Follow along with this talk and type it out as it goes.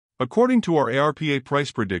According to our ARPA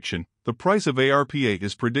price prediction, the price of ARPA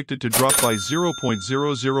is predicted to drop by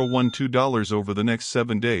 $0.0012 over the next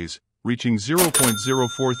 7 days, reaching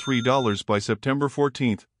 $0.043 by September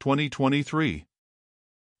 14, 2023.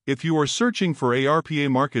 If you are searching for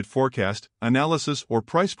ARPA market forecast, analysis, or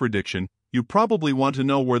price prediction, you probably want to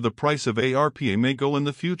know where the price of ARPA may go in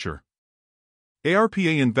the future.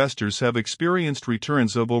 ARPA investors have experienced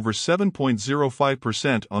returns of over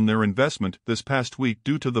 7.05% on their investment this past week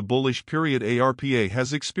due to the bullish period ARPA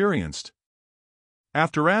has experienced.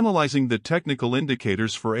 After analyzing the technical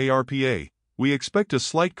indicators for ARPA, we expect a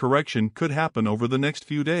slight correction could happen over the next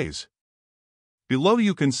few days. Below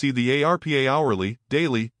you can see the ARPA hourly,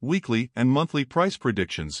 daily, weekly, and monthly price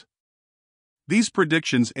predictions. These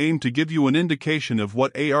predictions aim to give you an indication of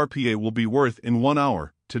what ARPA will be worth in 1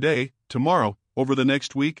 hour, today, tomorrow, over the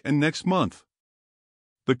next week and next month.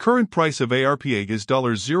 The current price of ARPA is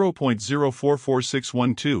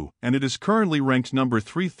 $0.044612, and it is currently ranked number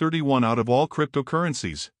 331 out of all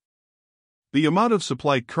cryptocurrencies. The amount of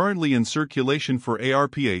supply currently in circulation for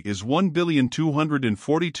ARPA is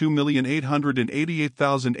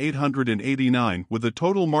 1,242,888,889, with a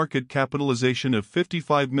total market capitalization of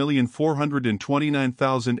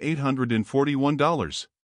 $55,429,841.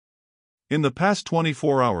 In the past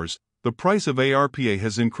 24 hours, the price of ARPA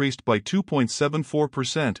has increased by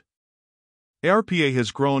 2.74%. ARPA has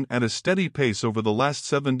grown at a steady pace over the last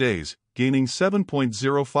 7 days, gaining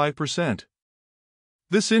 7.05%.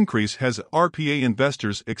 This increase has ARPA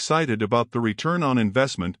investors excited about the return on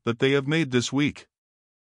investment that they have made this week.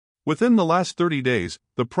 Within the last 30 days,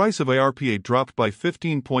 the price of ARPA dropped by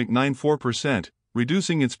 15.94%,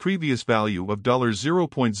 reducing its previous value of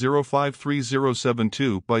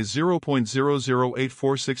 $0.053072 by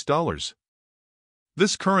 $0.00846.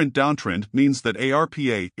 This current downtrend means that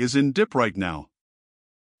ARPA is in dip right now.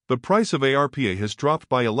 The price of ARPA has dropped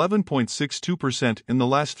by 11.62% in the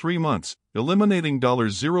last 3 months, eliminating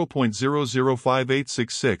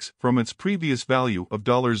 $0.005866 from its previous value of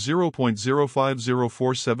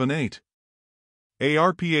 $0.050478.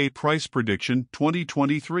 ARPA price prediction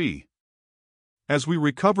 2023. As we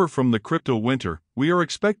recover from the crypto winter, we are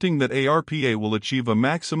expecting that ARPA will achieve a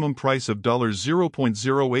maximum price of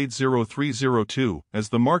 $0.080302 as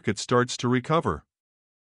the market starts to recover.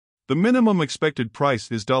 The minimum expected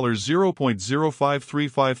price is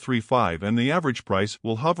 $0.053535 and the average price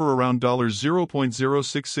will hover around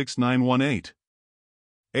 $0.066918.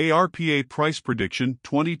 ARPA price prediction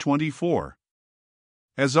 2024.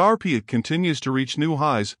 As ARPA continues to reach new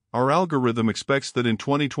highs, our algorithm expects that in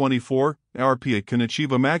 2024, ARPA can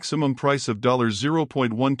achieve a maximum price of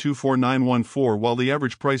 $0.124914 while the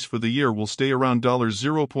average price for the year will stay around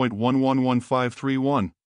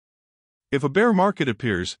 $0.111531. If a bear market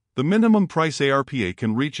appears, the minimum price ARPA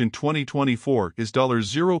can reach in 2024 is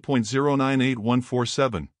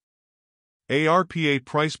 $0.098147. ARPA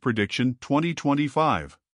price prediction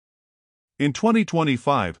 2025. In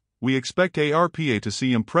 2025, we expect ARPA to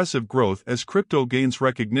see impressive growth as crypto gains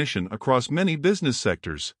recognition across many business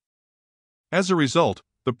sectors. As a result,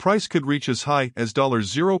 the price could reach as high as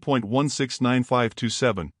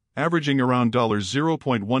 $0.169527, averaging around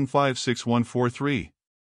 $0.156143.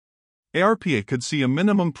 ARPA could see a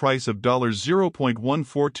minimum price of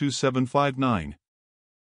 $0.142759.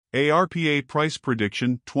 ARPA price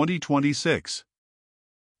prediction 2026.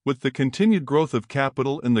 With the continued growth of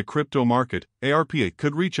capital in the crypto market, ARPA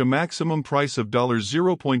could reach a maximum price of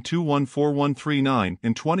 $0.214139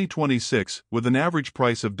 in 2026 with an average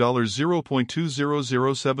price of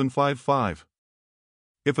 $0.200755.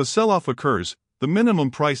 If a sell-off occurs, the minimum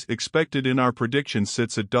price expected in our prediction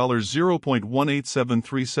sits at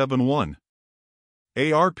 $0.187371.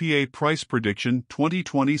 ARPA price prediction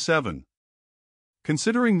 2027.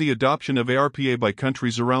 Considering the adoption of ARPA by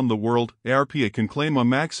countries around the world, ARPA can claim a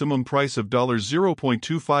maximum price of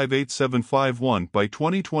 $0.258751 by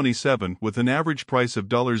 2027 with an average price of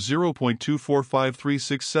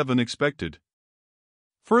 $0.245367 expected.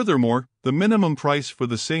 Furthermore, the minimum price for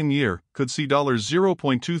the same year could see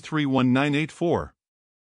 $0.231984.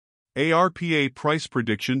 ARPA price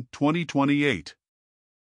prediction 2028.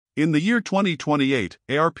 In the year 2028,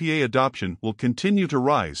 ARPA adoption will continue to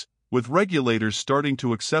rise, with regulators starting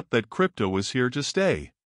to accept that crypto is here to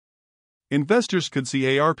stay. Investors could see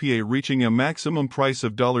ARPA reaching a maximum price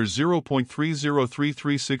of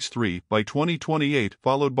 $0.303363 by 2028,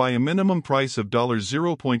 followed by a minimum price of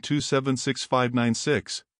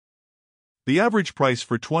 $0.276596. The average price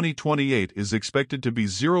for 2028 is expected to be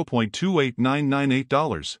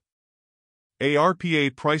 $0.28998.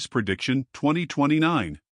 ARPA price prediction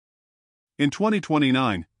 2029. In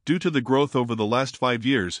 2029, due to the growth over the last 5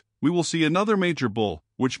 years, we will see another major bull,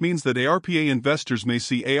 which means that ARPA investors may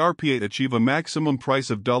see ARPA achieve a maximum price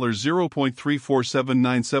of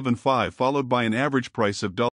 $0.347975 followed by an average price of